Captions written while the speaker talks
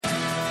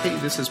Hey,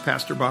 this is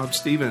Pastor Bob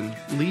Stephen,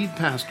 lead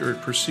pastor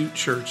at Pursuit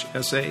Church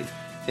SA,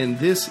 and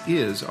this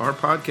is our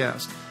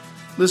podcast.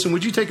 Listen,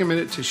 would you take a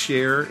minute to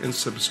share and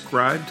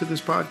subscribe to this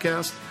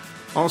podcast?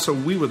 Also,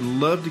 we would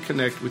love to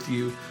connect with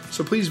you,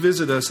 so please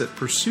visit us at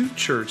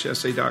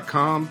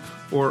pursuitchurchsa.com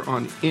or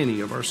on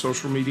any of our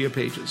social media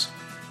pages.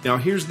 Now,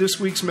 here's this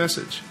week's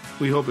message.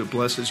 We hope it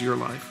blesses your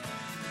life.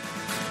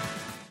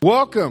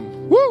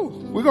 Welcome.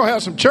 Woo! We're going to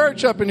have some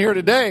church up in here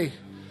today.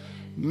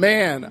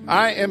 Man,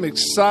 I am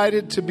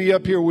excited to be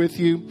up here with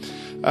you.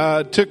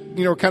 Took,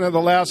 kind of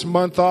the last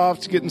month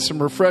off to getting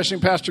some refreshing.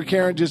 Pastor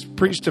Karen just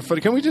preached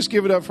can we just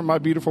give it up for my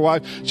beautiful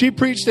wife? She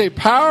preached a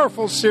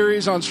powerful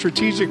series on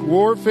strategic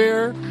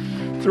warfare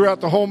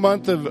throughout the whole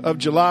month of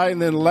July.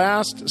 And then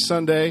last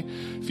Sunday,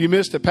 if you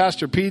missed it,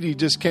 Pastor Petey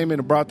just came in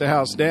and brought the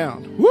house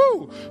down.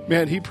 Woo!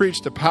 Man, he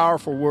preached a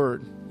powerful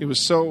word. It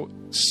was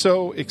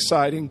so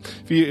exciting.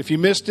 If you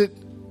missed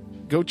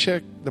it, go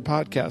check the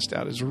podcast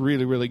out. It's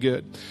really, really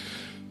good.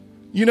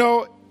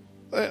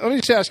 Let me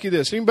just ask you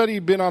this. Anybody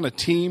been on a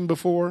team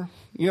before?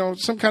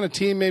 Some kind of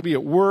team, maybe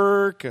at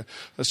work, a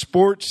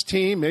sports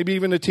team, maybe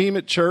even a team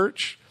at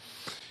church.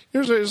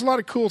 There's a lot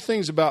of cool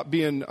things about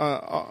being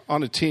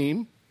on a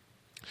team.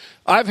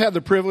 I've had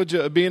the privilege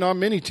of being on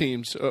many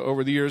teams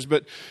over the years,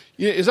 but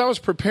as I was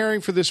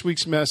preparing for this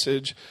week's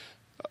message,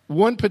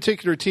 one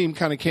particular team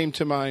kind of came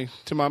to my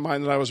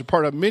mind that I was a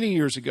part of many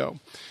years ago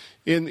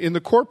in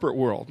the corporate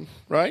world,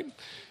 right?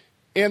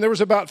 And there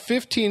was about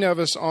 15 of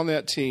us on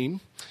that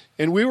team,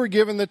 and we were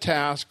given the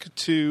task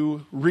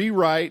to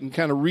rewrite and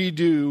kind of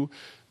redo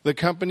the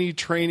company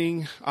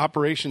training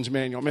operations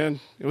manual.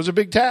 Man, it was a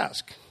big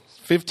task.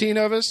 15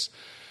 of us.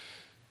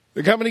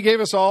 The company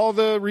gave us all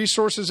the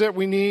resources that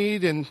we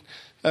needed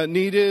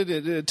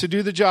to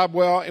do the job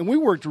well, and we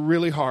worked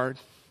really hard.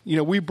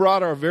 We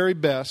brought our very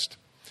best,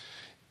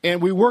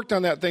 and we worked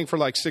on that thing for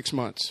like 6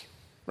 months,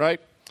 right?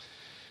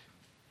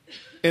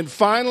 And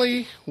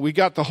finally, we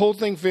got the whole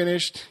thing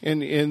finished,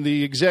 and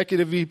the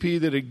executive VP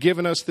that had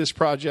given us this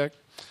project,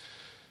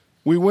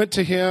 we went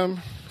to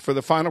him for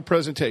the final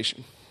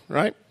presentation,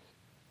 right?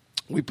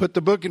 We put the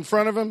book in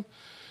front of him.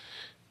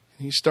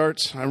 I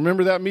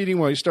remember that meeting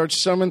well, he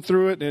starts summing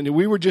through it, and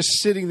we were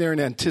just sitting there in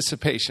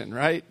anticipation,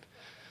 right?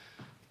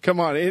 Come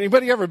on,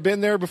 anybody ever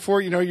been there before?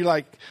 You're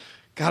like,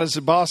 God, is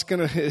the boss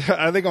are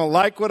they going to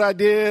like what I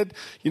did?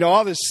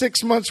 All this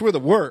 6 months worth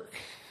of work.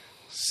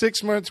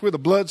 6 months worth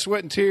of blood,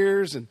 sweat, and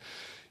tears, and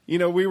we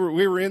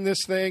were in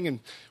this thing, and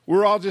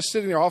we're all just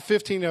sitting there. All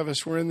 15 of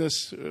us were in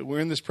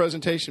this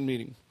presentation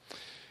meeting,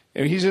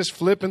 and he's just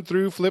flipping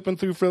through,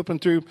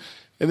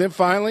 and then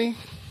finally,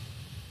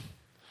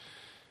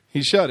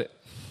 he shut it.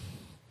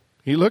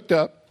 He looked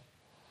up,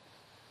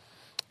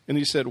 and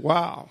he said,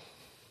 "Wow,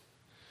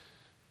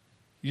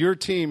 your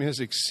team has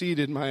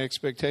exceeded my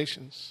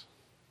expectations.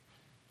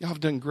 Y'all have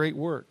done great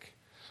work."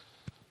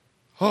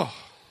 Oh,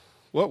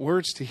 what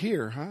words to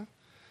hear, huh?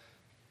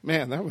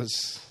 Man, that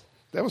was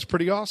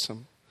pretty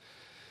awesome.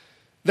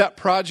 That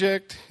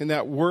project and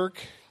that work,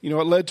 it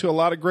led to a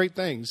lot of great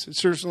things. It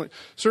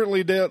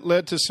certainly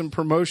led to some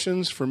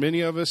promotions for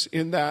many of us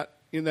in that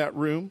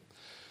room.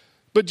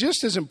 But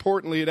just as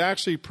importantly, it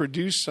actually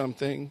produced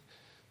something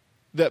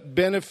that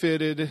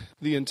benefited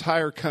the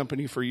entire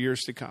company for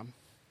years to come.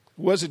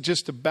 It wasn't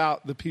just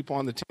about the people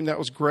on the team. That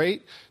was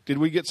great. Did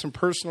we get some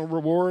personal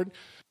reward?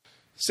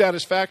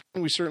 Satisfaction?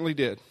 We certainly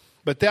did.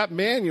 But that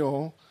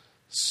manual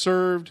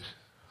served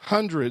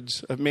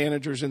hundreds of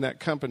managers in that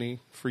company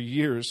for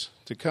years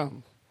to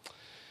come.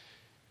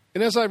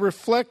 And as I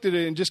reflected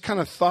and just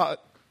kind of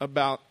thought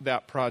about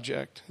that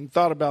project and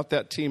thought about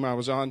that team I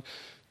was on,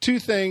 two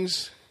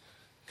things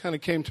kind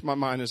of came to my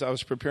mind as I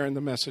was preparing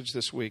the message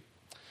this week.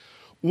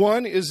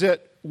 One is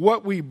that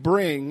what we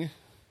bring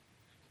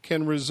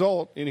can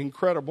result in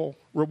incredible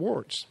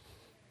rewards.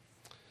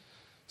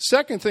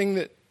 Second thing,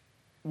 that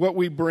what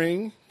we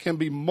bring can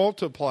be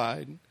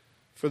multiplied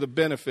for the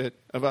benefit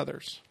of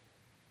others.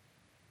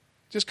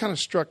 Just kind of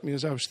struck me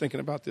as I was thinking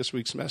about this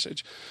week's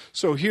message.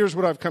 So here's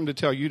what I've come to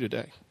tell you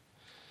today.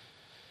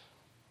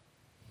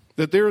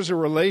 That there is a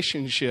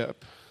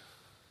relationship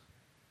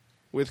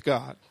with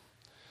God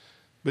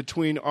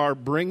between our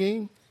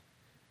bringing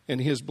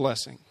and His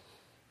blessing.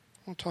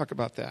 We'll talk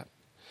about that.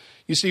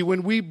 You see,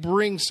 when we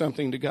bring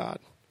something to God,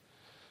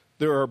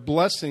 there are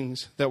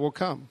blessings that will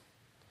come.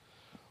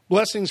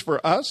 Blessings for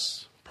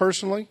us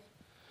personally,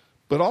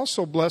 but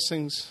also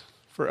blessings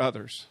for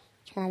others.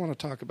 That's what I want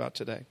to talk about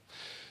today.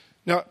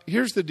 Now,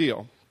 here's the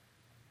deal,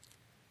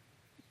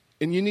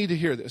 and you need to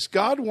hear this.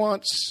 God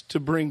wants to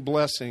bring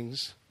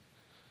blessings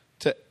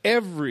to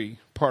every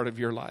part of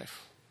your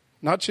life,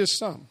 not just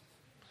some.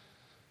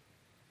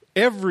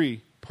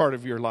 Every part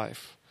of your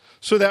life.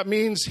 So that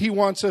means He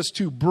wants us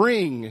to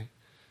bring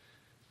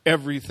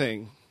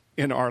everything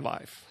in our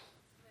life.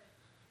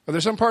 Are there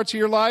some parts of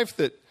your life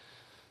that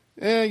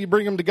you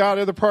bring them to God,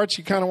 other parts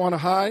you kind of want to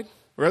hide,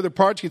 or other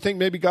parts you think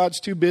maybe God's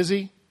too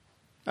busy?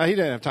 He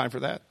didn't have time for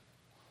that.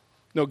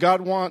 No,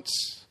 God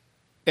wants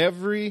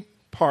every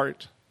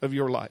part of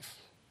your life,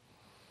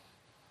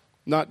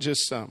 not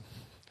just some.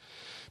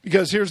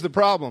 Because here's the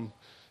problem.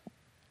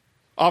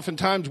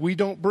 Oftentimes, we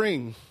don't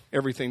bring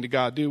everything to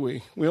God, do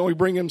we? We only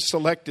bring him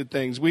selected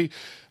things. We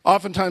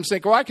oftentimes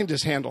think, I can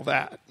just handle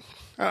that.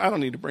 I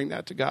don't need to bring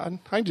that to God.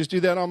 I can just do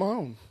that on my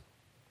own,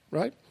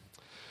 right?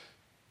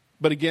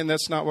 But again,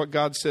 that's not what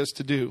God says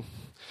to do.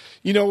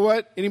 You know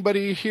what?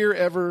 Anybody here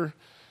ever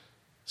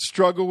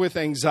struggle with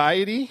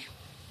anxiety?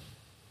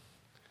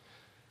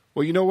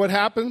 Well, you know what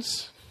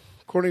happens?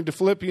 According to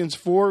Philippians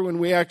 4, when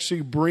we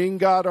actually bring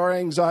God our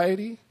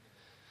anxiety,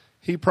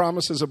 he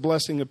promises a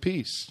blessing of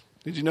peace.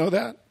 Did you know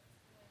that?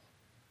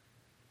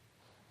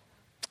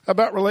 How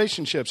about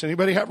relationships?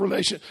 Anybody have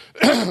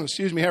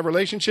have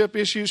relationship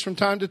issues from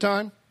time to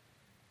time?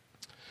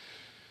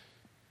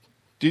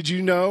 Did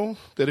you know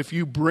that if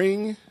you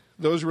bring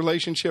those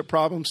relationship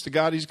problems to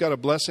God, he's got a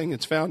blessing?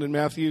 It's found in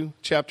Matthew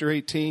chapter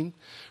 18,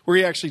 where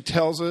he actually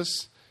tells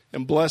us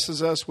and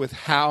blesses us with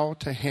how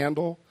to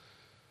handle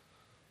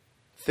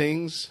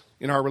things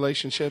in our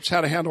relationships,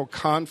 how to handle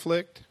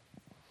conflict.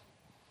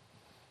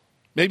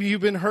 Maybe you've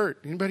been hurt.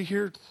 Anybody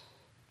here?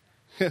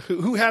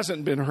 Who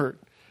hasn't been hurt,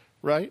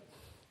 right?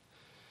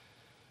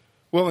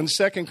 Well, in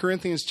 2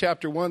 Corinthians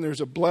chapter 1,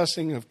 there's a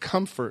blessing of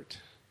comfort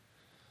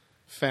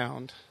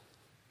found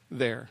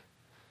there.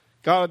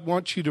 God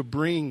wants you to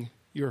bring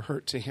your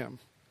hurt to him,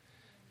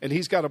 and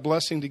he's got a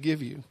blessing to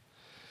give you.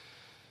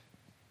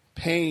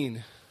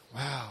 Pain.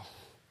 Wow.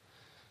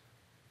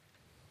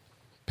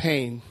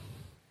 Pain.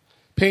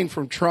 Pain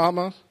from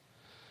trauma.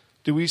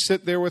 Do we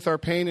sit there with our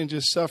pain and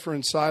just suffer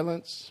in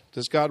silence?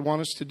 Does God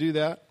want us to do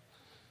that?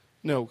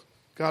 No.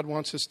 God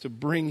wants us to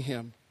bring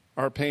him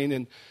our pain.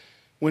 And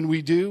when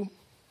we do,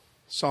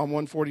 Psalm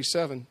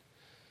 147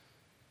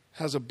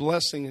 has a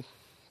blessing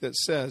that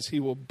says he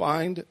will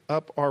bind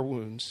up our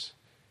wounds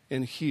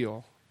and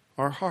heal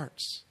our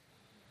hearts.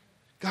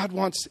 God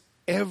wants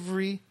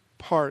every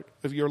part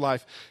of your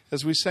life.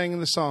 As we sang in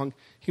the song,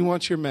 he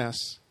wants your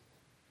mess.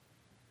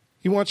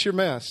 He wants your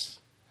mess.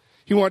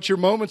 He wants your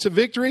moments of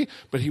victory,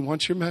 but he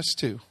wants your mess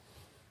too.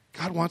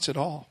 God wants it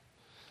all.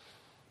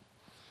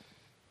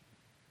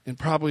 And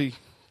probably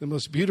the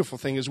most beautiful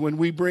thing is when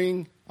we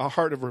bring a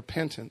heart of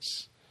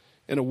repentance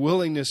and a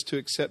willingness to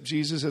accept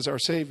Jesus as our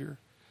Savior,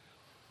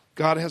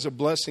 God has a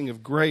blessing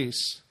of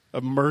grace,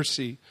 of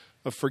mercy,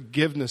 of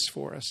forgiveness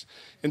for us.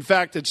 In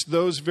fact, it's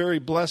those very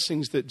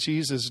blessings that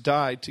Jesus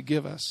died to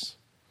give us.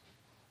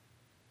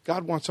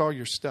 God wants all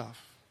your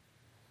stuff.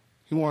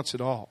 He wants it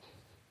all.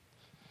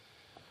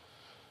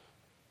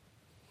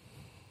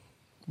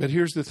 But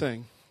here's the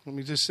thing. Let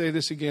me just say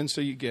this again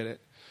so you get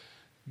it.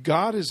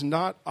 God is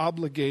not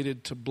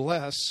obligated to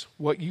bless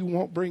what you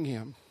won't bring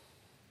him.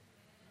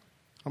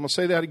 I'm going to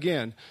say that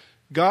again.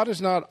 God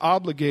is not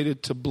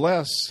obligated to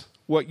bless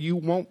what you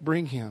won't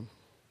bring him.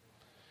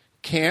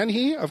 Can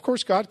he? Of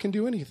course, God can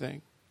do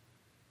anything.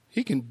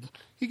 He can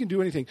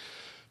do anything.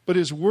 But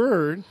his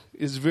word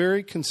is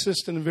very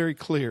consistent and very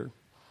clear.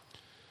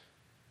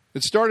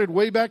 It started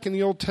way back in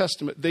the Old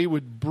Testament. They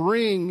would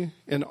bring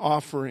an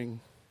offering,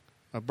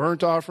 a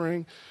burnt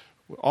offering,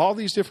 all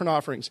these different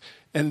offerings.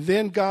 And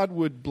then God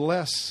would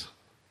bless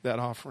that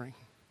offering.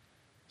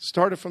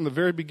 Started from the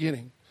very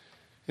beginning.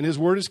 And his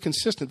word is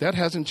consistent. That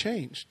hasn't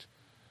changed.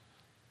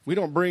 We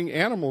don't bring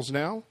animals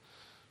now.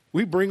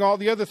 We bring all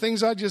the other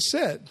things I just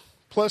said.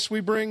 Plus we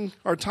bring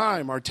our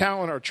time, our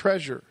talent, our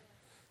treasure.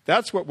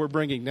 That's what we're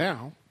bringing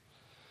now.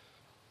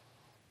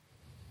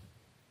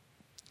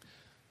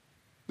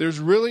 There's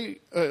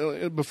really,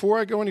 before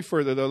I go any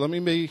further though, let me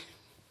be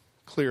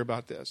clear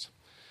about this.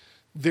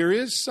 There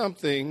is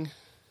something,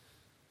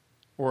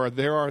 or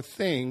there are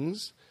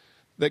things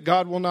that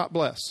God will not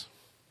bless.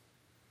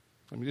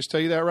 Let me just tell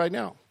you that right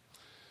now.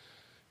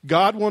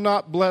 God will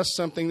not bless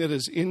something that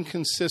is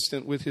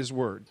inconsistent with his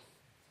word.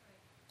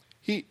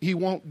 He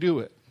won't do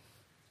it.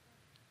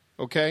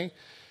 Okay?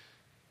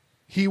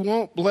 He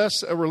won't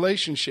bless a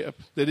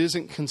relationship that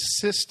isn't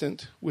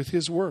consistent with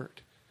his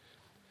word.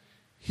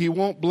 He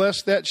won't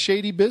bless that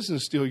shady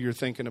business deal you're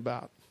thinking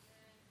about.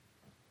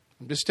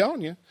 I'm just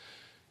telling you.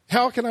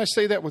 How can I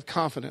say that with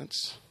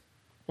confidence?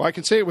 Well, I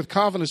can say it with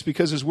confidence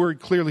because his word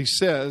clearly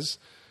says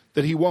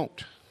that he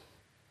won't.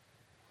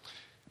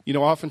 You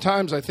know,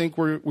 oftentimes I think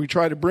we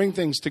try to bring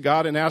things to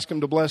God and ask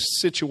him to bless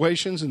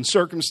situations and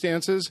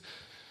circumstances.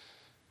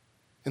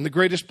 And the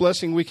greatest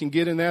blessing we can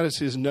get in that is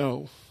his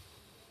no.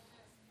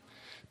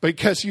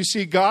 Because you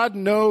see, God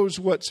knows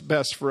what's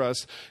best for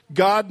us.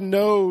 God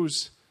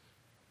knows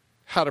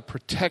how to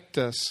protect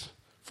us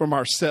from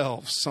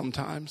ourselves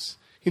sometimes.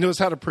 He knows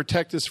how to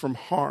protect us from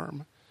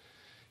harm.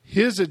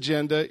 His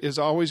agenda is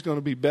always going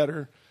to be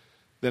better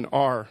than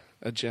our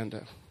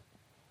agenda.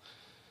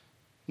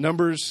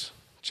 Numbers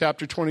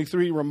chapter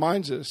 23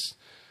 reminds us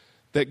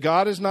that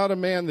God is not a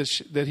man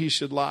that he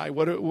should lie.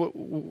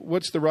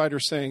 What's the writer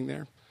saying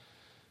there?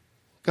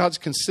 God's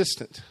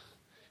consistent.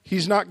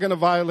 He's not going to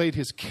violate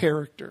his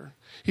character.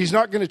 He's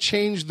not going to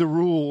change the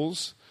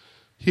rules,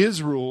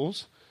 his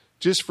rules,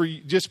 just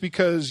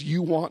because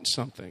you want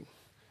something.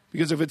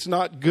 Because if it's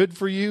not good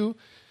for you,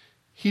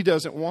 he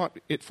doesn't want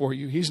it for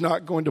you. He's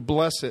not going to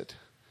bless it.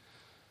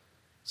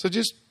 So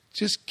just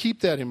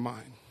keep that in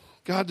mind.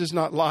 God does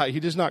not lie.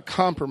 He does not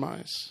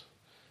compromise.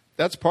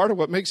 That's part of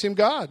what makes him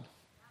God,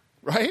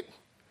 right?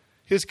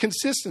 His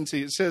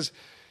consistency. It says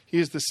he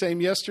is the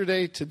same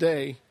yesterday,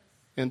 today,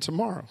 and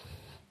tomorrow.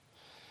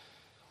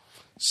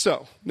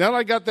 So now that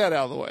I got that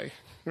out of the way,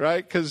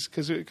 right? Because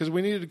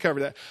we needed to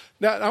cover that.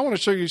 Now I want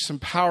to show you some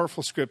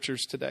powerful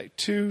scriptures today,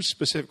 two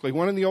specifically,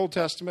 one in the Old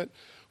Testament,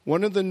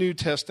 one in the New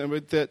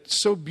Testament, that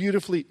so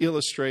beautifully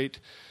illustrate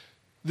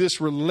this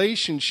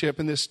relationship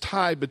and this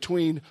tie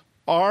between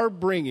our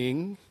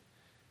bringing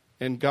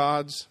and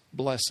God's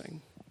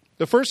blessing.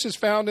 The first is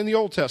found in the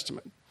Old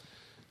Testament.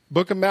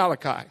 Book of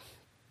Malachi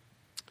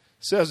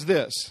says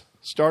this,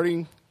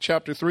 starting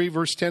chapter 3,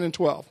 verse 10 and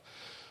 12.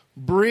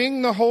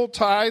 Bring the whole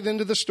tithe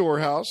into the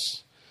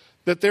storehouse,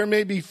 that there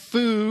may be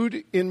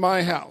food in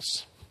my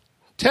house.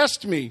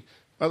 Test me.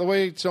 By the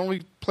way, it's the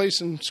only place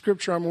in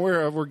Scripture I'm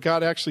aware of where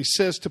God actually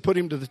says to put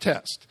him to the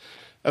test.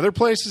 Other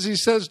places he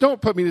says,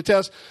 don't put me to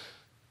test.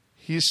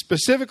 He's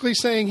specifically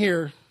saying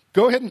here,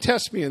 go ahead and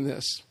test me in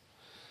this,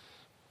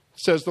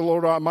 says the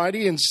Lord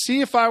Almighty, and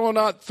see if I will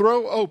not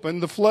throw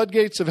open the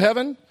floodgates of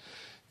heaven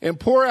and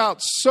pour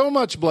out so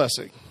much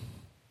blessing,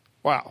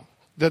 wow,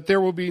 that there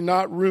will be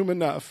not room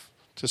enough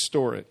to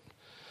store it.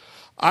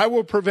 I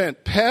will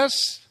prevent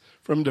pests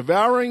from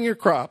devouring your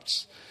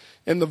crops,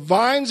 and the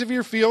vines of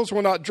your fields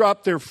will not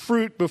drop their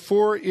fruit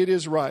before it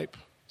is ripe,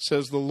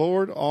 says the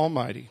Lord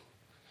Almighty.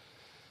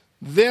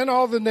 Then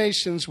all the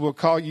nations will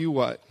call you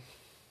what?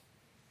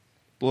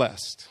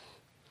 Blessed.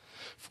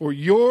 For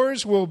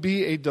yours will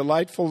be a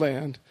delightful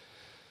land,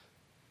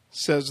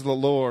 says the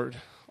Lord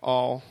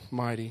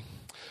Almighty.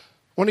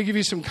 I want to give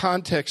you some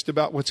context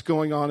about what's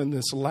going on in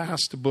this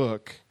last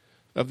book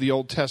of the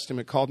Old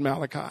Testament called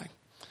Malachi.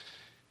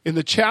 In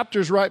the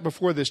chapters right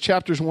before this,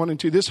 chapters 1 and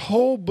 2, this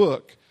whole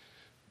book,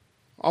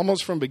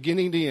 almost from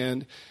beginning to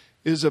end,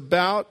 is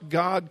about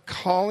God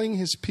calling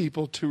his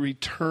people to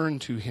return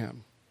to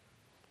him,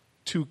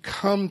 to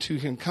come to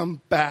him,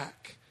 come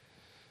back.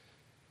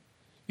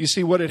 You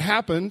see, what had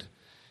happened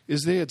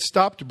is they had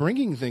stopped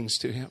bringing things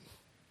to him.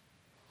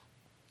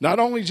 Not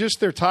only just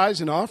their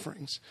tithes and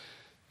offerings,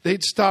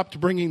 they'd stopped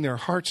bringing their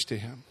hearts to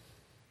him.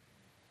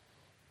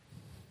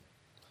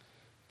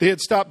 They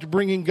had stopped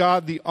bringing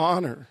God the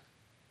honor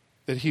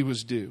that he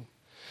was due.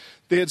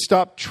 They had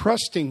stopped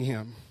trusting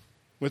him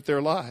with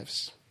their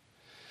lives.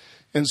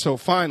 And so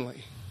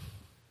finally,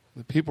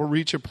 the people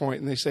reach a point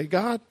and they say,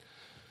 God,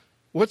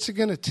 what's it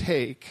going to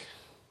take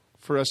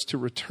for us to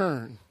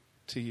return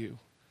to you?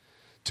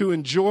 To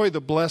enjoy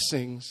the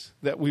blessings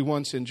that we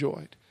once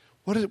enjoyed?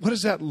 What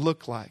does that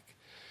look like?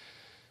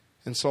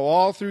 And so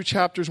all through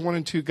chapters 1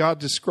 and 2, God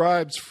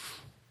describes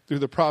through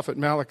the prophet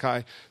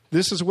Malachi,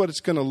 this is what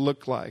it's going to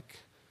look like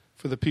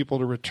for the people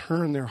to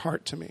return their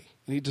heart to me.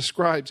 And he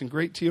describes in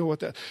great detail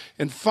what that.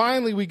 And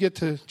finally we get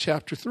to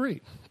chapter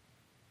 3.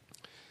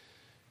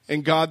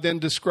 And God then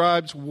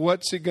describes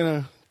what's it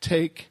going to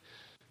take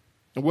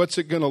and what's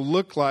it going to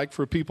look like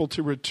for people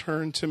to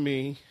return to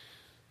me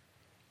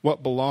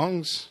what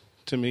belongs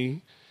to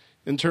me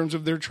in terms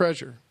of their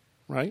treasure,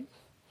 right?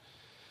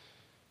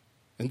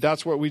 And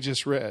that's what we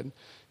just read.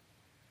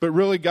 But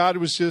really, God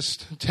was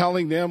just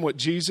telling them what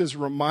Jesus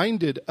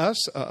reminded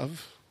us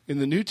of in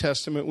the New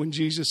Testament when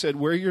Jesus said,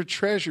 where your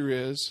treasure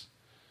is,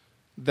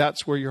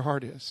 that's where your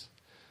heart is.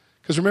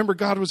 Because remember,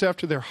 God was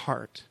after their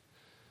heart.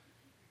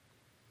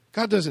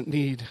 God doesn't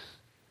need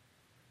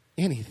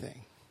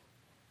anything.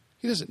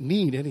 He doesn't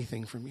need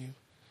anything from you.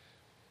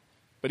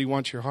 But he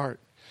wants your heart.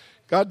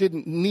 God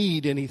didn't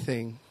need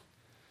anything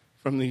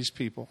from these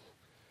people.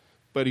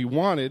 But he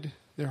wanted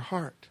their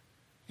heart.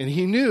 And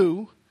he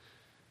knew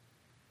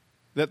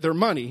that their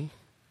money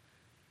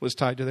was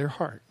tied to their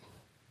heart.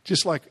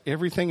 Just like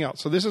everything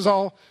else. So this is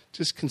all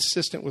just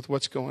consistent with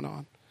what's going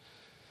on.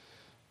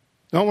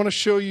 Now I want to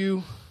show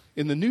you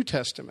in the New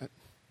Testament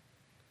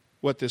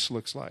what this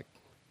looks like.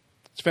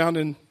 It's found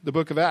in the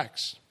book of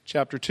Acts,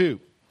 chapter 2.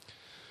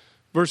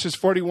 Verses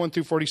 41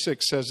 through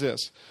 46 says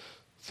this.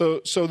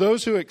 So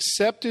those who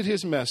accepted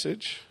his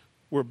message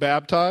were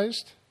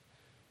baptized,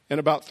 and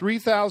about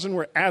 3,000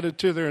 were added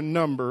to their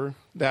number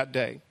that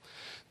day.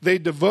 They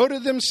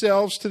devoted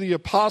themselves to the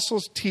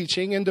apostles'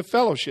 teaching and to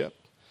fellowship,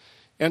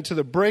 and to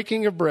the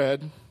breaking of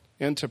bread,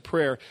 and to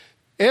prayer.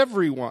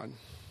 Everyone,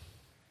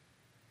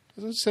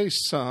 it doesn't say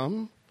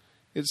some,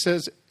 it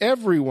says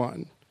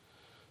everyone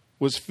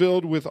was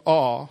filled with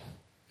awe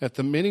at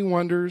the many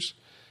wonders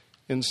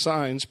and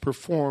signs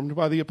performed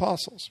by the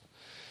apostles.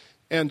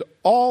 And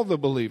all the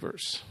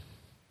believers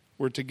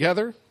were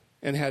together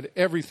and had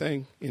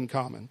everything in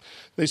common.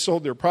 They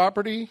sold their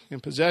property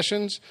and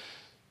possessions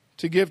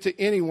to give to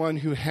anyone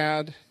who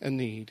had a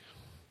need.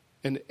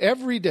 And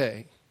every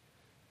day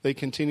they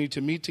continued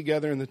to meet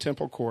together in the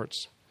temple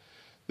courts.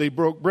 They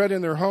broke bread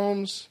in their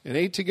homes and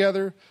ate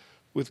together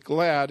with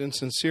glad and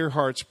sincere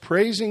hearts,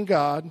 praising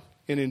God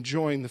and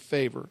enjoying the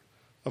favor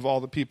of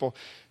all the people.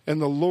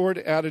 And the Lord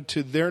added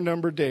to their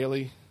number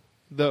daily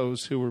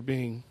those who were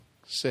being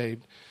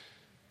saved.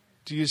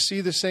 Do you see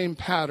the same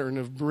pattern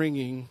of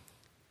bringing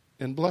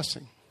and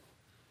blessing?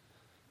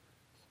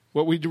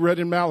 What we read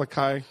in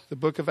Malachi, the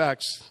book of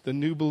Acts, the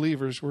new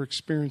believers were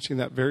experiencing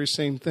that very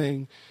same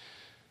thing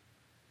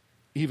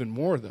even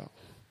more, though.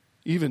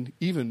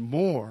 Even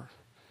more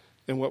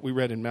than what we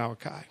read in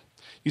Malachi.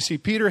 You see,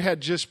 Peter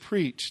had just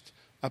preached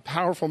a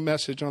powerful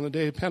message on the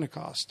day of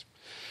Pentecost.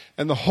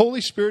 And the Holy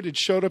Spirit had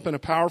showed up in a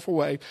powerful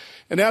way.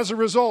 And as a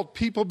result,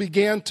 people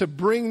began to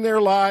bring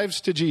their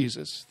lives to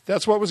Jesus.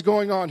 That's what was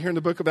going on here in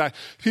the book of Acts.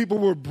 People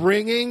were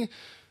bringing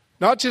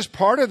not just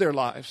part of their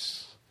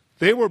lives.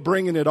 They were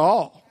bringing it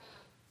all.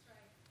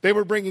 They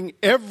were bringing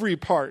every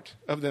part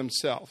of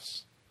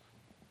themselves.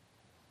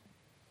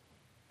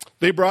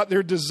 They brought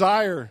their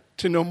desire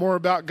to know more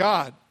about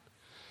God.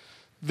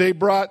 They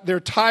brought their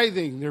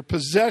tithing, their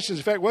possessions.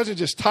 In fact, it wasn't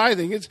just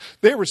tithing.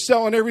 They were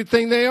selling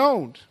everything they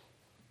owned.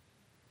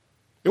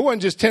 It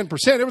wasn't just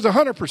 10%. It was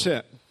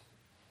 100%.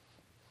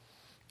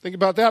 Think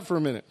about that for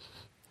a minute.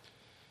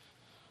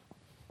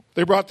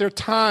 They brought their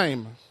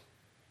time,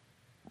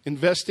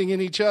 investing in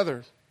each other.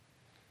 It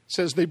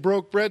says they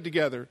broke bread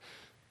together.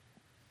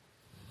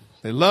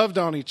 They loved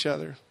on each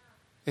other.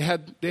 They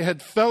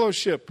had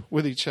fellowship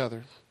with each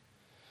other.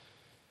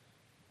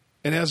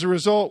 And as a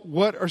result,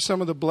 what are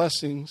some of the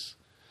blessings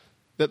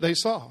that they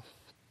saw?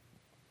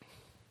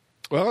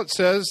 Well, it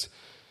says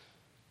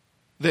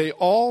they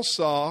all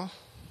saw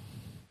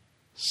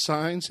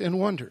signs and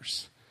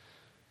wonders.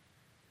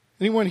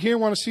 Anyone here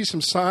want to see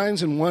some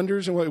signs and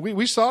wonders? And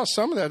we saw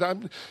some of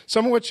that.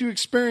 Some of what you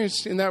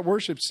experienced in that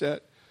worship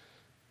set.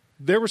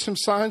 There were some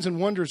signs and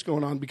wonders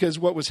going on because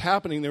what was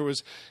happening, there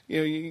was,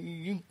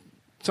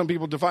 some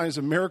people define it as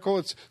a miracle.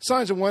 It's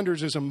signs and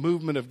wonders is a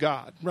movement of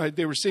God, right?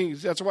 They were seeing,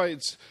 that's why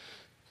it's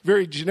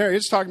very generic.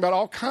 It's talking about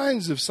all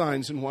kinds of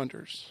signs and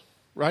wonders,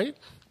 right?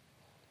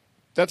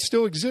 That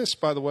still exists,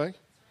 by the way.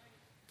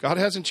 God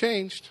hasn't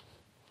changed.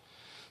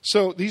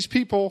 So these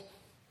people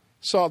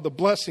saw the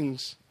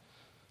blessings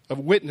of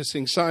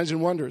witnessing signs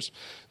and wonders.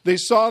 They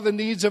saw the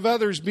needs of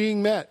others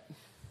being met.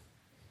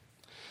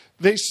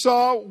 They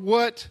saw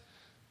what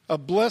a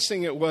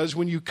blessing it was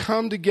when you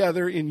come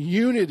together in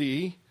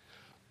unity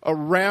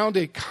around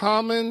a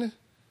common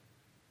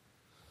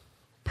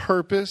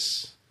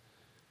purpose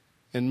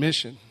and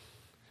mission.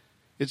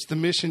 It's the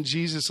mission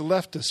Jesus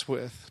left us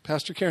with.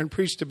 Pastor Karen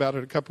preached about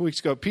it a couple weeks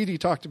ago. Petey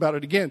talked about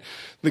it again.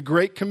 The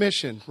Great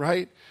Commission,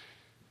 right?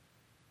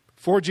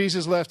 Before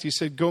Jesus left, he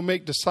said, go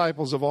make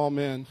disciples of all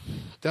men.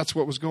 That's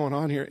what was going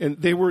on here.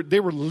 And they were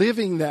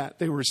living that.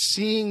 They were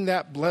seeing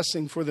that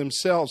blessing for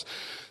themselves.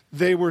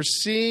 They were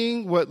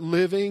seeing what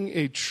living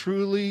a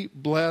truly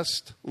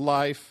blessed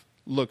life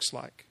looks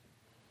like.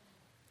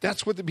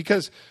 That's what,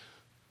 because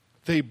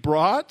they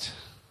brought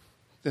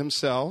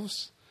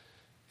themselves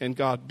and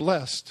God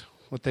blessed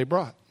what they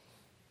brought.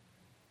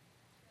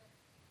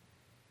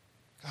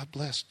 God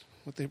blessed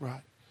what they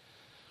brought.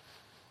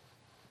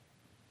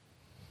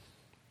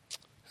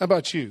 How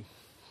about you?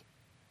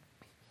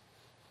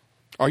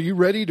 Are you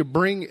ready to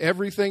bring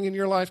everything in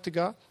your life to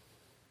God?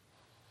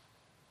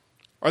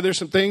 Are there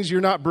some things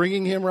you're not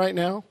bringing Him right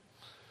now?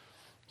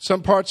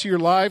 Some parts of your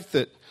life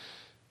that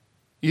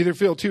you either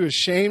feel too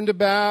ashamed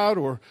about,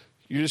 or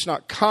you're just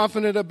not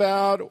confident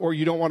about, or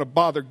you don't want to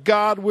bother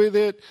God with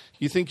it.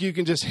 You think you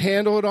can just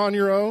handle it on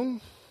your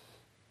own?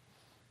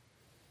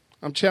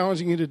 I'm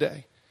challenging you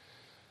today.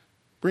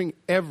 Bring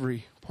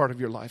every part of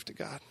your life to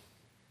God.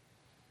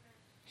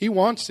 He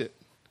wants it,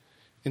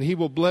 and He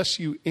will bless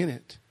you in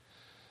it.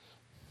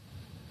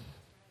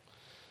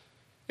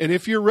 And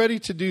if you're ready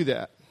to do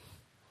that,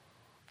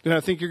 then I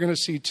think you're going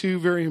to see two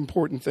very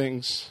important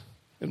things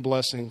and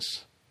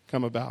blessings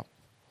come about.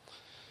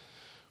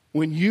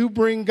 When you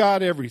bring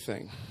God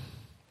everything,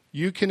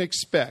 you can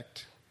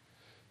expect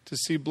to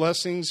see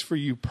blessings for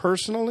you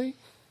personally,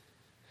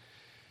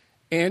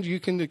 and you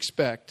can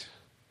expect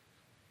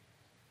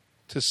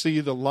to see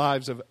the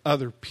lives of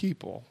other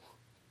people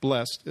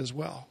blessed as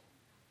well.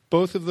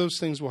 Both of those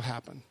things will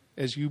happen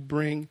as you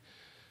bring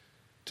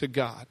to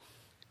God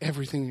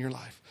everything in your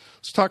life.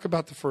 Let's talk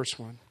about the first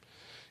one.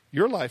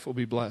 Your life will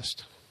be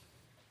blessed.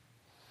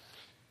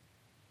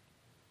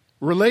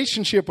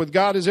 Relationship with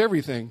God is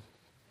everything.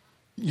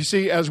 You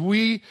see, as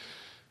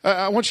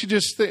I want you to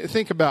just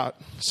think about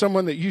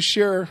someone that you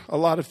share a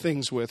lot of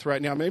things with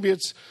right now. Maybe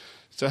it's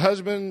a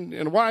husband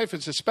and a wife,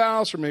 it's a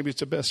spouse, or maybe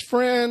it's a best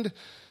friend.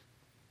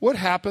 What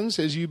happens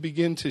as you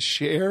begin to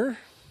share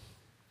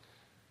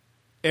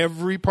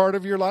every part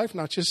of your life,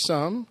 not just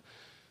some?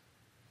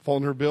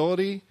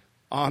 Vulnerability,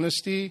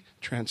 honesty,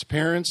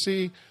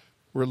 transparency.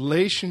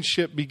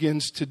 Relationship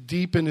begins to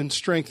deepen and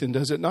strengthen,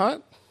 does it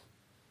not?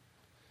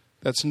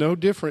 That's no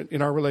different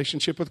in our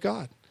relationship with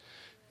God.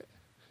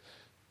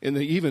 And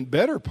the even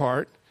better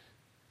part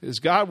is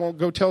God won't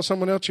go tell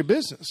someone else your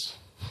business.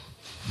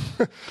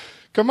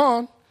 Come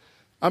on.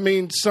 I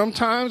mean,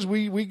 sometimes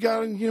we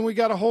got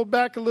to hold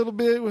back a little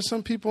bit with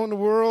some people in the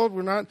world.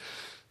 We're not,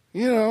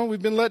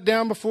 we've been let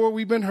down before,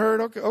 we've been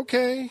hurt.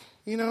 Okay,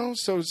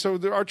 so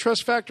our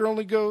trust factor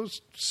only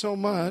goes so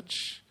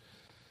much.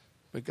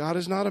 But God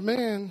is not a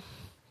man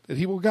that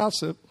He will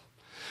gossip.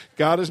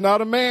 God is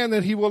not a man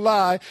that He will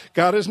lie.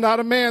 God is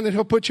not a man that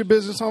He'll put your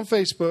business on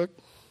Facebook.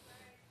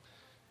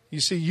 You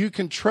see, you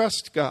can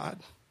trust God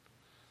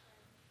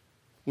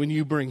when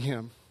you bring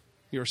Him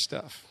your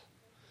stuff.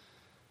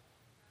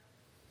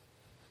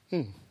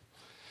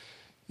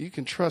 You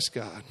can trust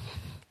God.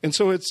 And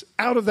so it's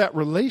out of that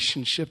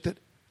relationship that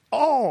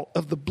all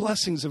of the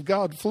blessings of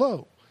God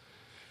flow.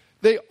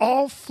 They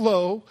all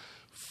flow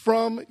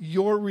from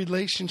your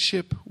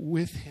relationship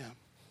with him.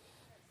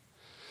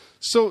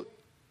 So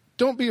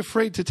don't be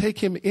afraid to take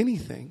him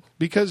anything,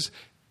 because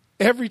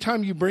every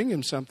time you bring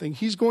him something,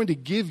 he's going to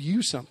give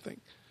you something,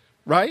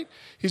 right?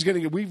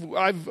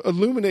 I've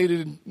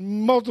illuminated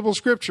multiple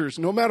scriptures.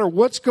 No matter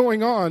what's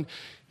going on,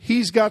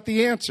 he's got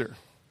the answer,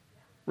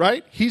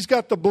 right? He's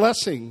got the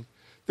blessing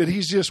that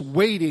he's just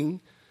waiting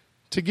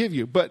to give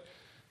you. But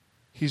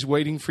he's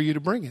waiting for you to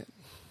bring it.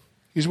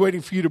 He's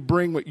waiting for you to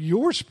bring what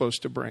you're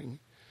supposed to bring.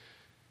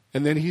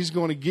 And then he's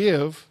going to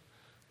give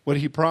what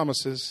he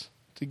promises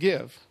to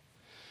give.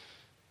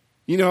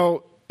 You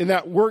know, in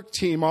that work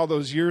team all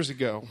those years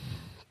ago,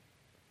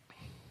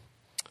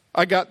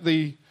 I got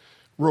the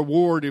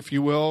reward, if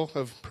you will,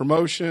 of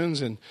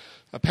promotions and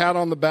a pat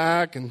on the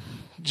back and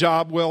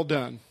job well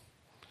done.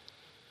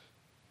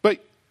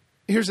 But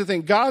here's the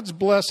thing. God's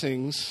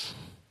blessings,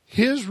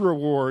 his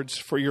rewards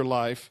for your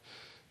life,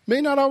 may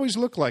not always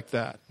look like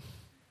that.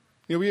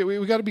 You know,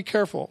 we got to be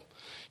careful.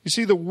 You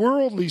see, the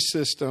worldly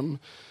system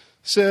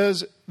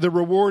says the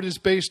reward is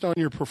based on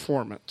your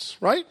performance,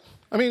 right?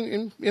 I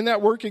mean, in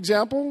that work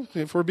example,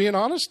 if we're being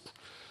honest,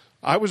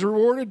 I was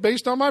rewarded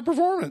based on my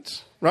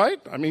performance,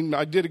 right? I mean,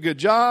 I did a good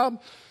job.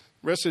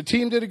 The rest of the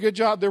team did a good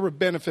job. There were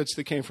benefits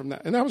that came from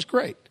that, and that was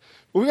great.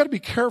 But we got to be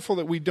careful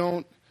that we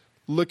don't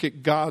look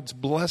at God's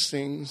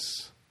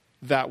blessings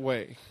that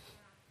way.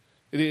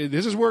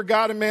 This is where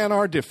God and man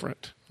are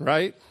different,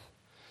 right?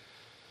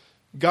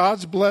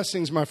 God's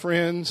blessings, my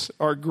friends,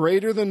 are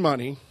greater than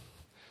money,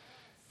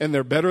 and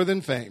they're better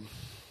than fame.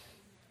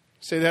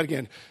 Say that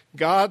again.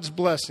 God's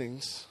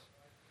blessings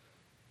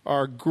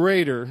are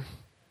greater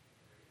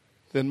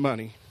than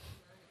money,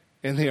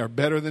 and they are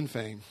better than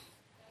fame.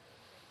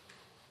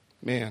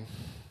 Man.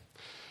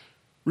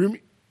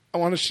 I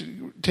want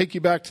to take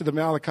you back to the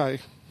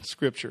Malachi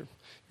scripture.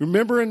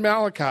 Remember in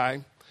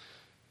Malachi,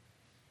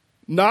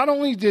 not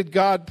only did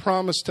God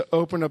promise to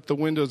open up the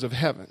windows of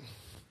heaven,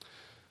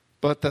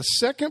 but the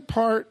second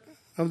part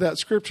of that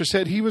scripture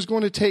said he was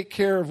going to take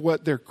care of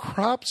what? Their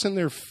crops and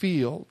their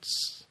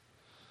fields.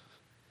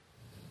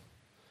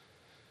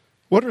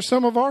 What are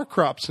some of our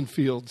crops and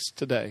fields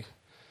today?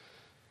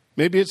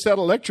 Maybe it's that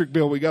electric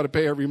bill we got to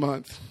pay every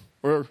month,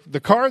 or the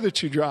car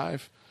that you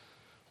drive,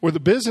 or the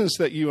business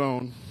that you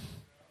own.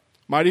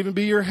 Might even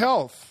be your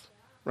health,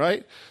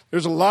 right?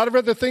 There's a lot of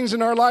other things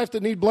in our life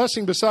that need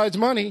blessing besides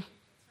money.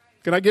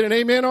 Can I get an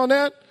amen on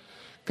that?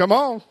 Come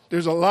on.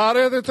 There's a lot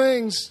of other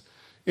things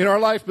in our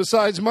life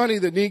besides money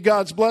that need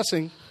God's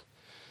blessing.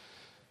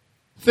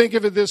 Think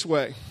of it this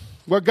way.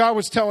 What God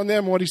was telling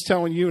them, what he's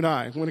telling you and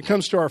I, when it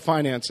comes to our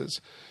finances.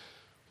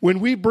 When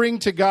we bring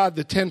to God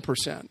the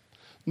 10%,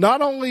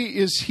 not only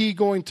is he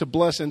going to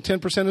bless, and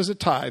 10% is a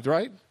tithe,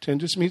 right? 10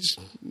 just means,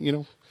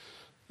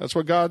 that's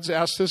what God's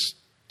asked us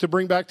to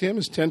bring back to him,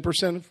 is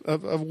 10%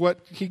 of what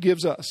he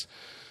gives us.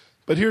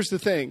 But here's the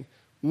thing.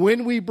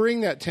 When we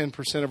bring that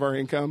 10% of our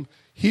income,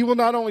 he will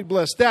not only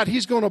bless that,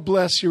 he's going to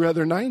bless your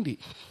other 90.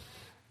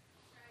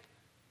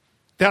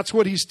 That's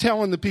what he's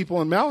telling the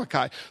people in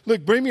Malachi.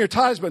 Look, bring me your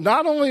tithes, but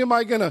not only am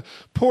I going to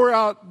pour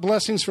out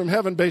blessings from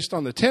heaven based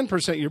on the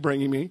 10% you're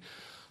bringing me,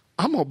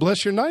 I'm going to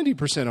bless your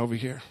 90% over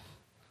here.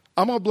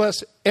 I'm going to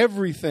bless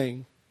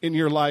everything in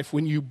your life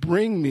when you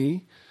bring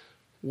me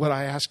what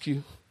I ask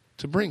you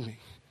to bring me.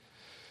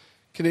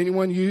 Can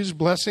anyone use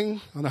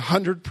blessing on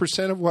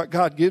 100% of what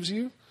God gives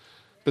you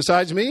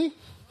besides me?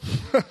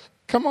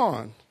 Come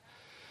on.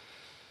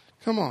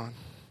 Come on.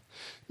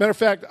 Matter of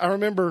fact, I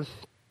remember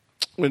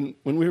when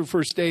we were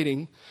first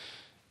dating,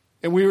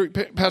 and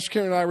Pastor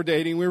Karen and I were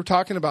dating, we were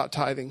talking about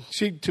tithing.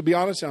 She, to be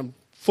honest, I'm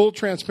full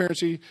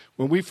transparency,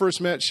 when we first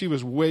met, she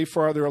was way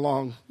farther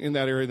along in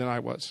that area than I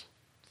was,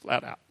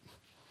 flat out.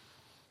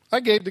 I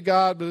gave to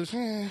God, but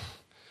no,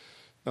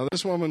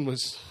 this woman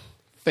was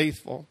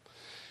faithful.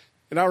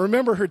 And I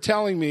remember her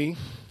telling me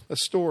a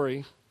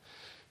story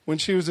when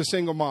she was a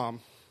single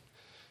mom.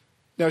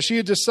 Now, she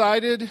had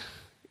decided,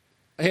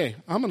 hey,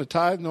 I'm going to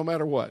tithe no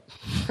matter what.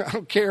 I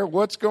don't care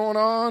what's going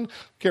on. I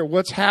don't care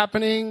what's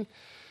happening.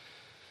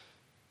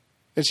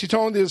 And she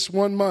told me this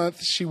one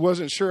month, she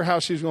wasn't sure how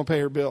she was going to pay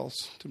her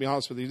bills, to be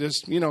honest with you.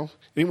 Just,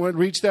 anyone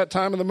reach that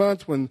time of the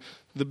month when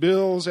the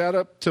bills add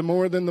up to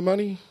more than the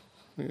money?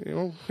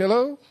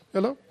 Hello?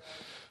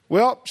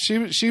 Well,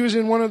 she was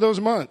in one of those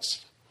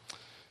months.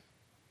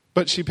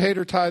 But she paid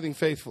her tithing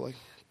faithfully.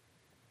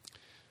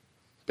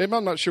 Babe,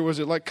 I'm not sure, was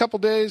it like a couple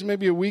days,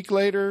 maybe a week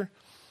later,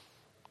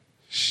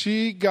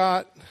 she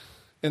got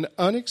an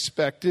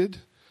unexpected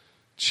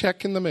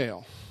check in the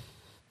mail.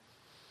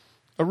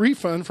 A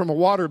refund from a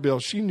water bill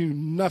she knew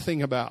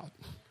nothing about.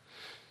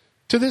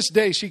 To this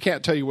day, she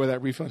can't tell you where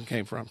that refund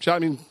came from. I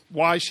mean,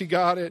 why she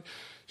got it,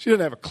 she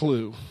didn't have a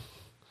clue.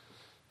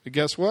 But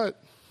guess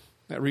what?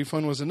 That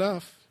refund was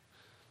enough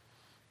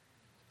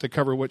to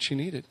cover what she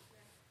needed.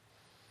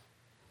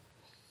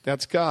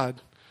 That's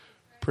God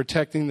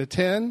protecting the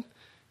 10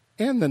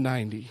 and the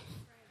 90.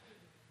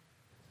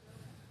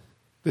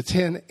 the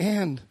 10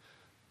 and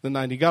the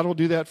 90. God will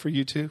do that for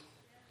you too.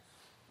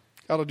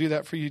 God will do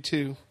that for you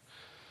too.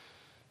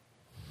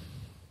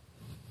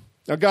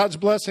 Now, God's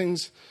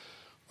blessings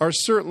are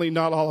certainly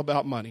not all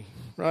about money,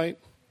 right?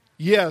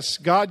 Yes,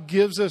 God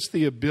gives us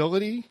the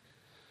ability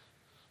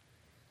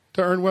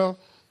to earn well.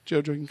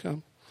 Jojo, you can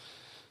come.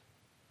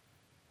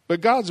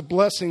 But God's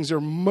blessings are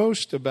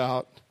most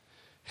about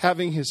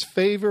having his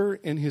favor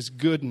and his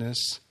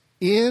goodness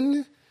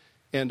in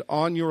and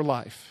on your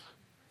life.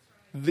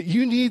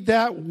 You need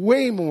that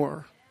way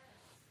more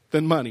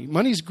than money.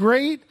 Money's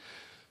great,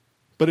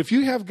 but if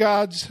you have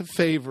God's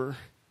favor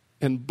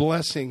and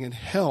blessing and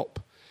help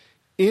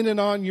in and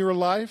on your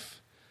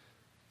life,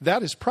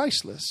 that is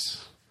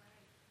priceless.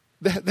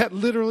 That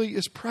literally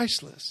is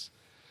priceless.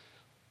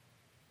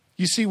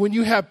 You see, when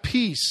you have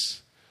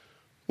peace,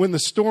 when the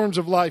storms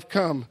of life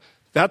come,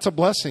 that's a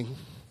blessing.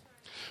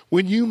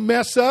 When you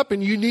mess up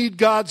and you need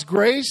God's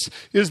grace,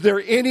 is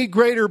there any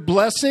greater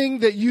blessing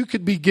that you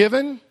could be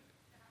given?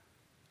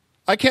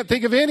 I can't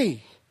think of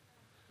any.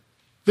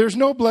 There's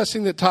no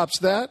blessing that tops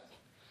that.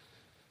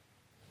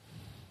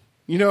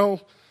 You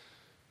know,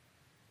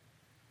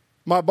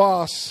 my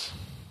boss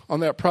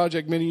on that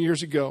project many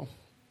years ago,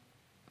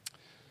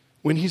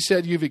 when he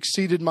said, "You've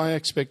exceeded my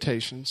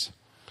expectations,"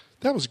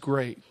 that was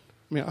great.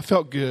 I mean, I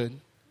felt good.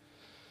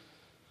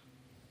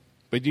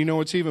 But do you know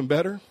what's even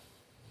better?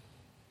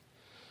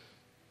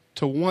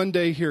 To one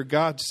day hear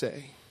God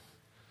say,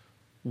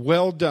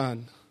 "Well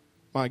done,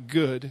 my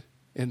good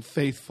and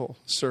faithful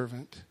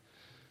servant."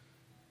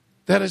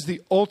 That is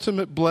the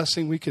ultimate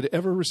blessing we could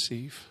ever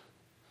receive.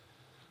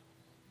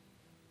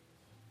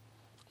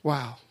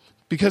 Wow.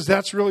 Because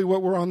that's really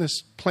what we're on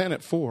this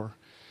planet for.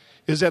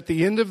 Is at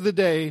the end of the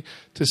day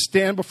to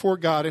stand before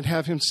God and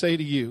have him say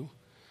to you,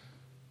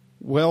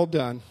 "Well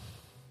done,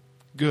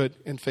 good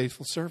and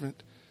faithful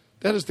servant."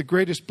 That is the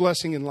greatest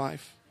blessing in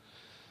life.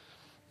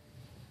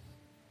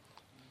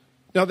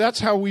 Now that's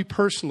how we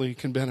personally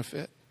can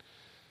benefit.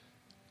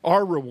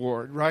 Our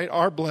reward, right?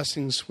 Our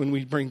blessings when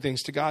we bring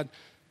things to God.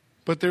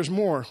 But there's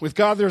more. With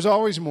God, there's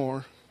always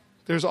more.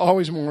 There's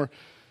always more.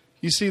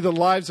 You see, the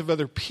lives of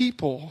other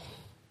people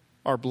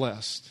are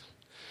blessed.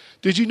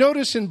 Did you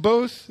notice in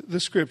both the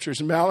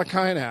scriptures, in Malachi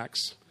and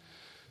Acts,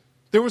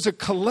 there was a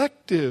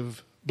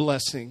collective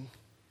blessing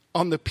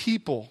on the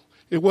people.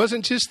 It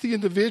wasn't just the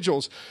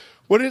individuals.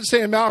 What did it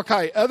say in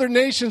Malachi? Other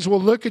nations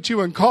will look at you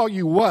and call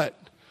you what?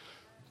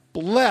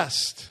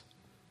 Blessed.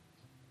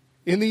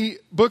 In the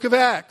book of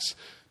Acts,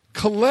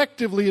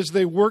 collectively as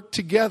they worked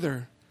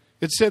together,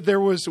 it said there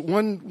was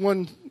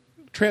one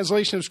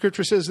translation of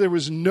scripture says there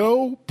was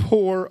no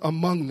poor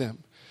among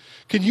them.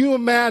 Can you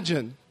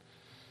imagine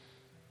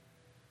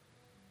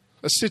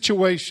a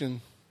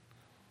situation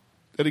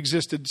that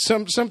existed?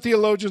 Some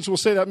theologians will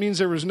say that means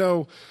there was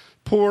no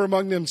poor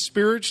among them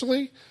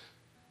spiritually.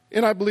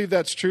 And I believe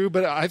that's true,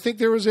 but I think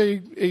there was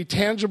a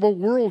tangible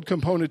world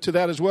component to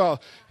that as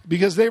well.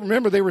 Because they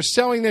were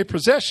selling their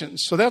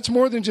possessions. So that's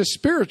more than just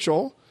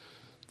spiritual.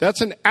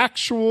 That's an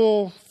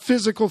actual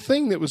physical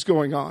thing that was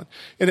going on.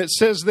 And it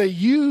says they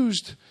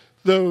used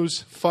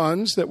those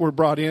funds that were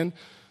brought in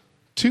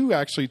to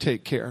actually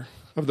take care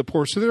of the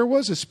poor. So there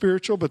was a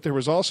spiritual, but there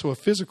was also a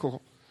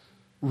physical,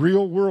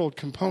 real world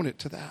component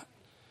to that.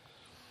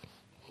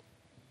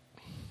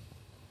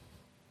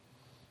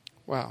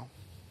 Wow.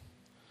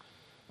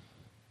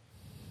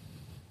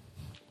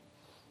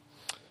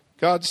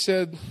 God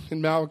said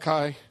in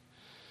Malachi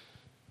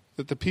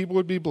that the people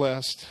would be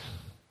blessed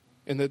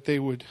and that they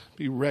would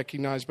be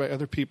recognized by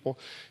other people.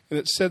 And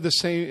it said the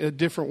same in a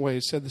different way.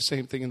 It said the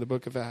same thing in the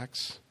book of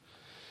Acts.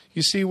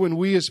 You see, when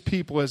we as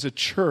people, as a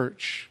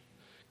church,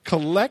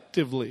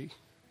 collectively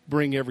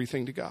bring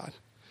everything to God,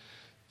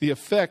 the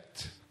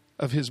effect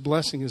of his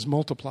blessing is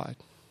multiplied.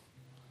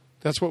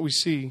 That's what we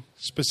see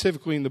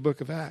specifically in the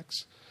book of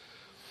Acts.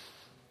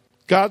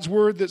 God's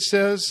word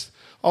that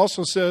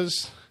also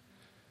says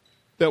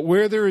that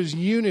where there is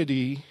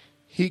unity,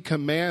 he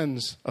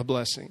commands a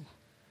blessing.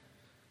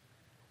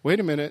 Wait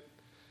a minute.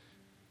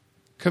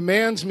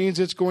 Commands means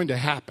it's going to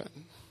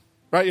happen.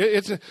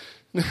 Right?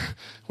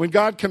 When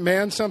God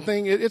commands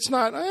something, it's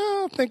not,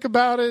 I'll think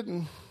about it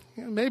and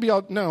maybe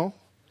I'll, no.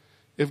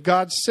 If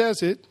God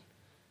says it,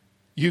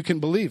 you can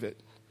believe it.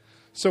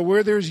 So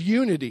where there's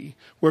unity,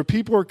 where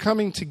people are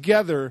coming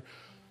together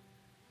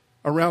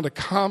around a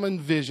common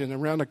vision,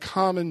 around a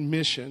common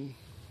mission.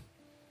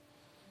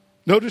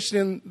 Notice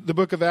in the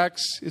book of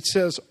Acts, it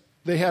says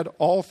they had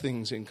all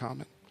things in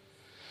common.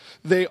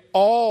 They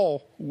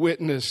all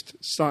witnessed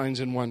signs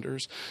and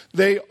wonders.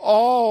 They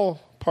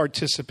all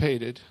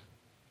participated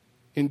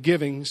in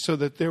giving so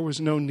that there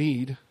was no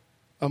need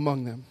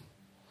among them.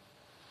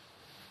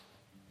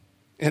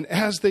 And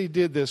as they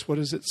did this, what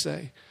does it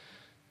say?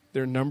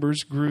 Their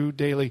numbers grew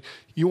daily.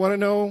 You want to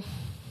know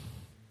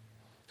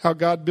how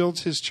God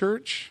builds his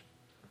church?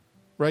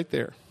 Right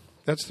there.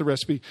 That's the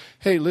recipe.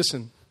 Hey,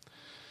 listen.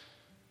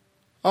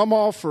 I'm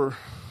all for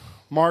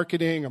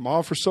marketing. I'm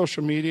all for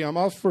social media. I'm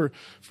all for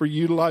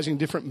utilizing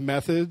different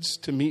methods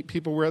to meet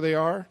people where they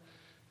are.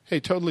 Hey,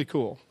 totally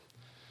cool.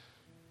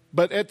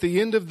 But at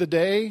the end of the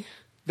day,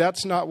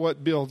 that's not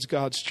what builds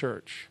God's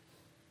church.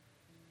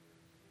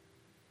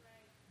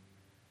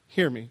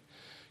 Hear me.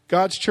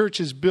 God's church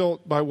is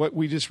built by what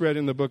we just read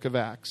in the book of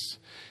Acts.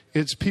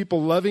 It's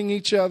people loving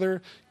each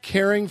other,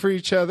 caring for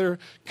each other,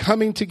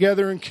 coming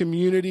together in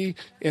community,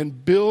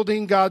 and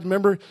building God.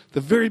 Remember,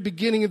 the very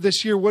beginning of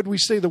this year, what did we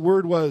say the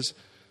word was?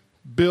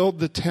 Build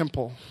the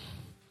temple.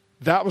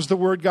 That was the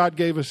word God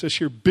gave us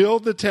this year.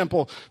 Build the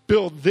temple.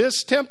 Build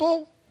this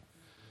temple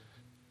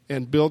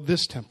and build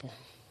this temple.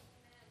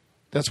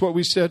 That's what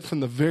we said from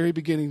the very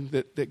beginning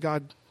that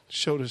God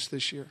showed us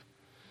this year.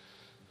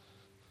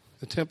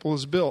 The temple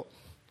is built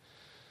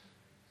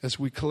as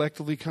we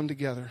collectively come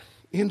together,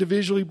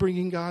 individually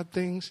bringing God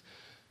things,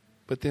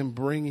 but then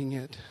bringing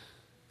it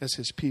as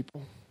His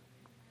people.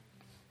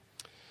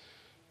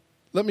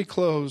 Let me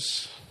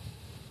close.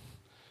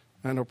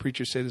 I know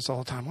preachers say this all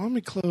the time. Well, let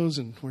me close,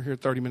 and we're here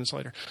 30 minutes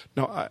later.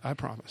 No, I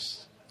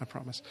promise. I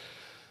promise.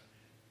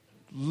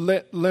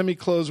 Let me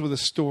close with a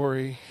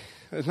story.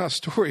 It's not a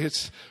story.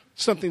 It's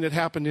something that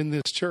happened in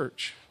this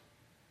church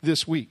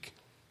this week.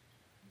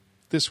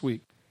 This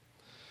week.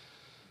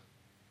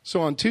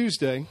 So on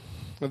Tuesday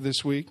of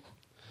this week,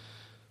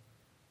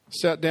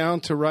 sat down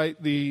to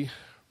write the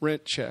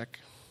rent check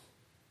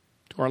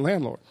to our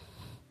landlord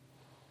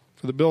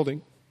for the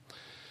building.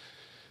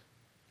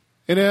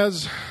 And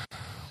as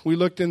we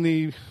looked in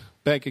the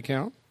bank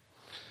account,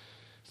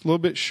 it's a little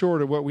bit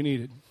short of what we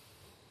needed.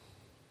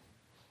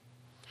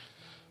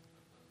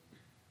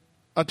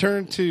 I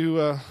turned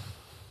to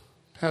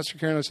Pastor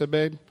Karen and I said,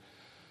 babe,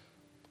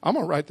 I'm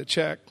going to write the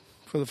check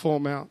for the full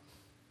amount.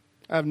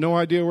 I have no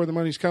idea where the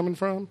money's coming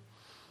from.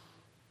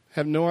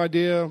 Have no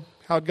idea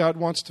how God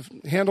wants to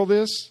handle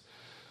this.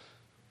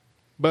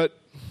 But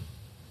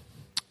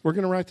we're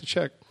going to write the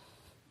check,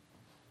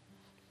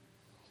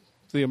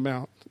 the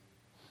amount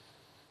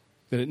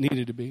that it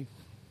needed to be.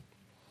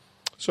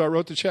 So I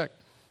wrote the check.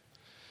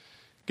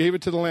 Gave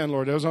it to the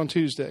landlord. That was on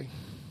Tuesday.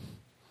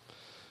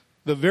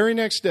 The very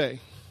next day,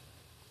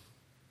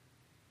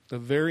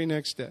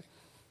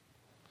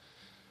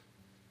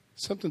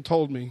 something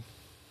told me,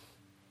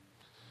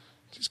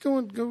 just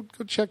go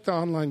check the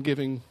online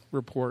giving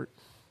report.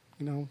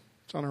 You know,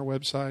 it's on our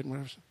website and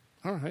whatever.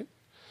 All right.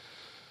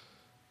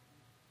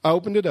 I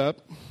opened it up.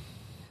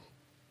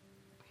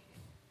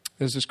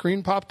 As the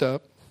screen popped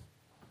up,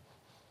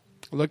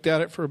 I looked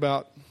at it for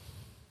about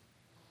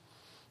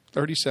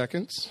 30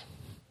 seconds.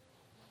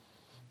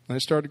 And I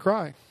started to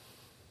cry.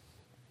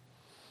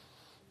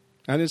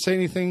 I didn't say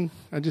anything.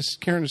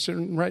 Karen was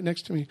sitting right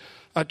next to me.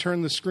 I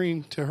turned the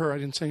screen to her. I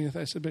didn't say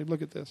anything. I said, babe,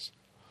 look at this.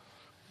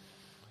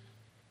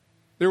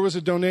 There was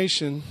a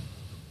donation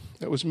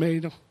that was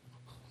made. It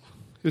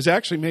was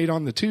actually made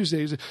on the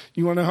Tuesdays.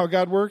 You want to know how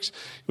God works?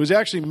 It was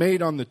actually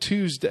made on the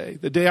Tuesday.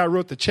 The day I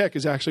wrote the check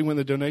is actually when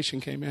the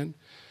donation came in.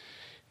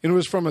 And it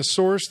was from a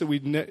source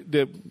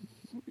that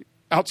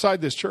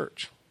outside this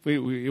church.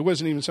 It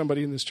wasn't even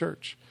somebody in this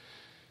church.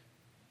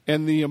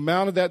 And the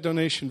amount of that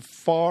donation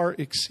far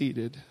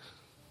exceeded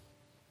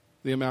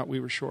the amount we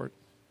were short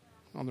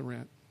on the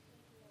rent.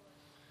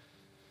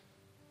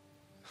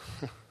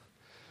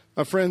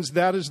 My friends,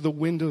 that is the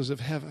windows of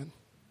heaven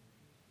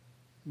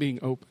being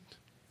opened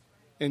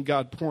and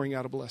God pouring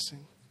out a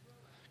blessing.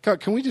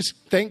 God, can we just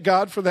thank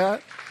God for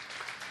that?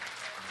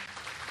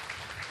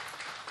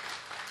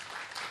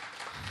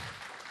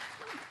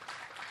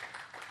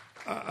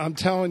 I'm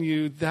telling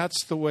you,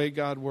 that's the way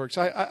God works.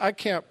 I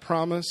can't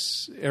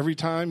promise every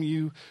time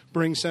you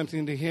bring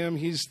something to Him,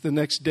 He's the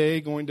next day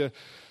going to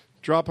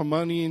drop a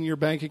money in your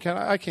bank account.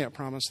 I can't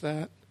promise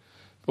that.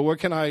 But what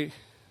can I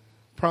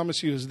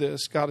promise you is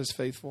this: God is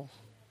faithful.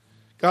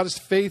 God is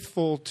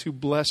faithful to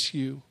bless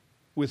you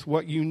with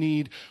what you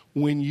need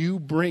when you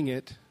bring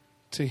it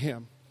to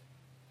Him.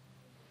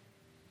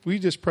 Will you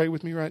just pray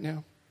with me right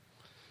now?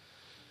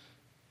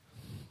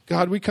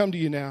 God, we come to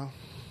you now.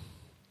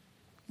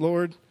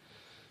 Lord,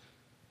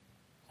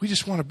 we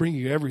just want to bring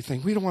you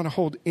everything. We don't want to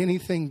hold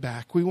anything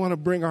back. We want to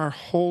bring our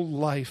whole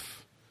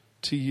life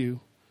to you,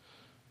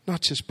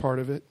 not just part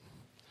of it.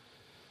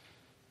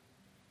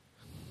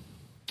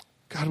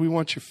 God, we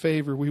want your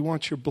favor. We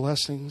want your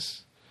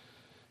blessings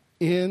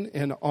in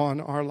and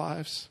on our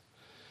lives.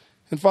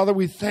 And Father,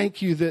 we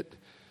thank you that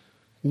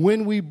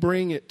when we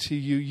bring it to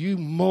you, you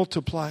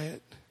multiply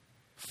it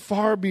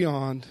far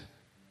beyond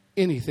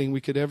anything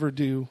we could ever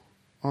do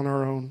on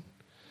our own.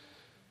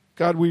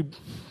 God,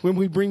 when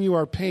we bring you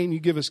our pain, you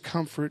give us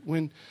comfort.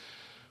 When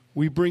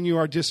we bring you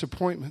our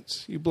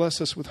disappointments, you bless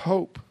us with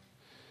hope.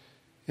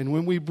 And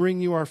when we bring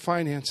you our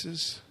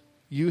finances,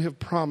 you have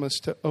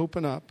promised to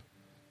open up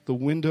the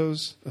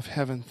windows of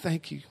heaven.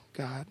 Thank you,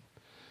 God.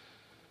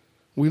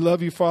 We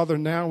love you, Father,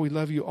 now. We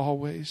love you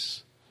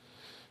always.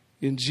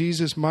 In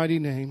Jesus' mighty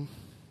name,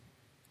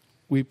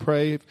 we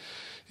pray.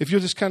 If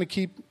you'll just kind of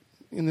keep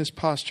in this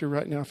posture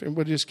right now, if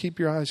everybody just keep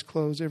your eyes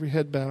closed, every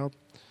head bowed.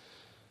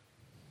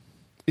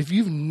 If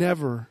you've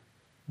never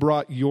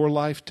brought your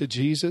life to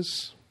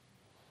Jesus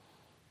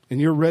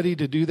and you're ready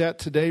to do that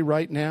today,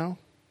 right now,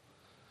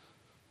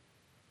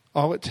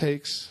 all it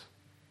takes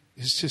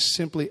is just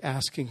simply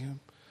asking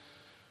Him,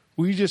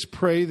 Will you just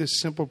pray this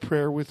simple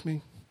prayer with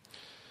me?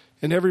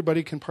 And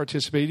everybody can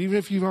participate. Even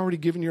if you've already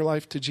given your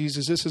life to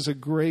Jesus, this is a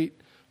great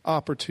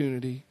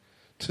opportunity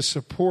to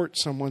support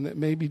someone that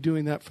may be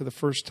doing that for the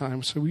first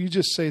time. So will you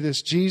just say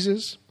this?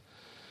 Jesus,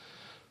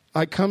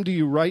 I come to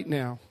you right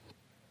now,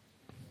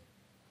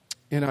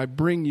 and I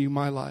bring you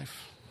my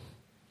life.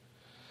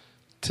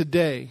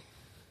 Today,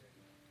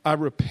 I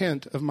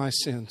repent of my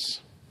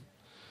sins.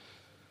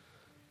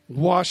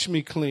 Wash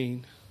me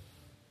clean.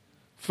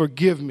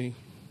 Forgive me.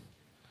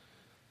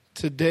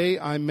 Today,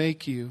 I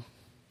make you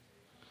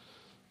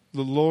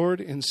the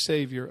Lord and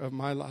Savior of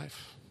my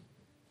life.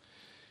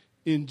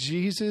 In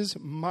Jesus'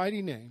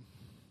 mighty name,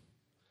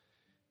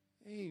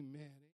 amen.